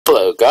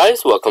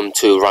guys, welcome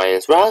to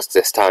Ryan's Rouse.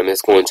 This time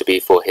is going to be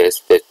for his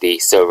 50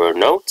 silver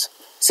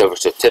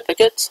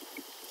certificate.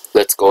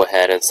 Let's go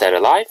ahead and set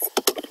it live.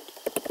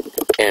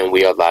 And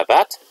we are live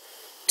at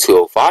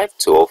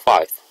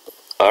 205.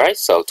 Alright,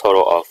 so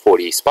total of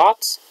 40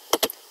 spots.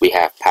 We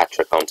have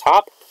Patrick on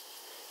top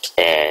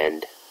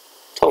and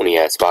Tony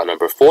at spot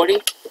number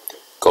 40.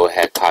 Go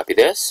ahead, copy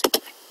this,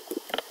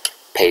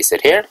 paste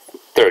it here.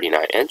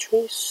 39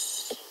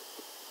 entries.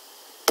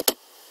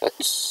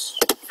 That's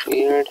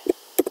weird.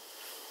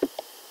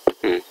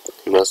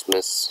 Must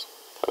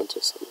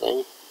miscounted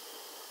something.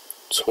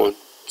 20,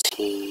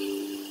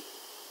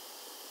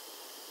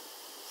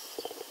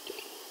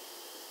 30.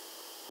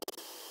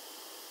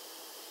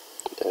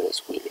 That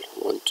is weird.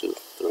 1, 2,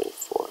 3,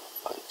 4,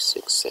 5,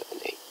 6, 7,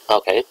 8.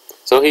 Okay,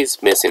 so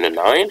he's missing a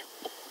 9.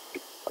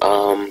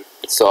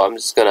 So I'm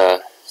just gonna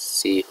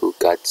see who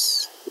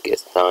gets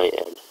 9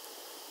 and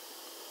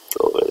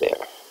go over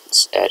there.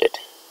 Let's edit.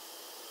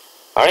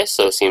 Alright,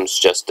 so it seems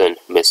Justin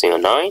missing a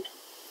 9.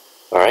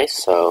 Alright,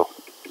 so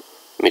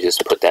let me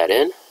just put that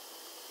in.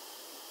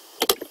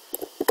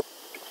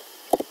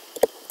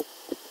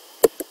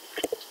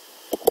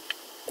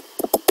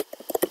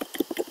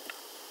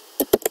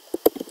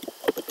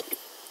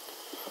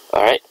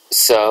 Alright,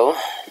 so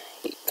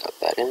he got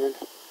that in.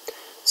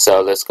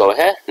 So let's go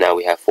ahead. Now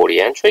we have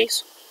 40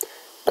 entries.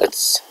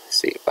 Let's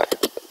see if I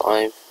have it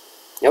live.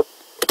 Yep.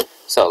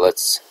 So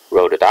let's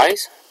roll the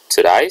dice.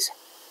 2 dice.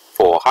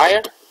 4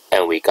 higher.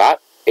 And we got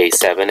a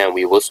 7, and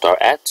we will start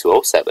at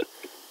 207.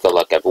 Good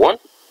luck, everyone.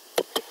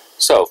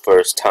 So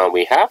first time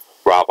we have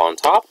Rob on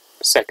top.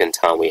 Second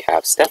time we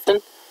have Stefan.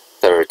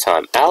 Third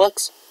time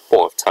Alex.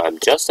 Fourth time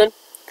Justin.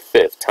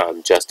 Fifth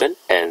time Justin.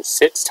 And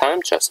sixth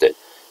time Justin.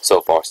 So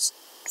far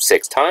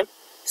 6 time.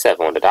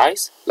 7 on the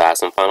dice.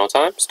 Last and final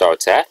time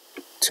starts at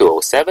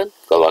 207.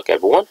 Good luck,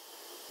 everyone.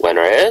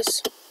 Winner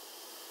is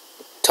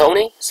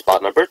Tony,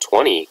 spot number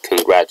 20.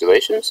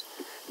 Congratulations.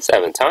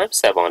 7 times,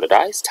 7 on the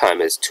dice.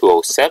 Time is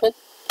 207.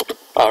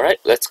 Alright,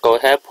 let's go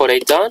ahead, put a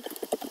done.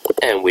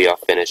 And we are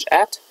finished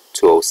at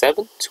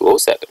 207.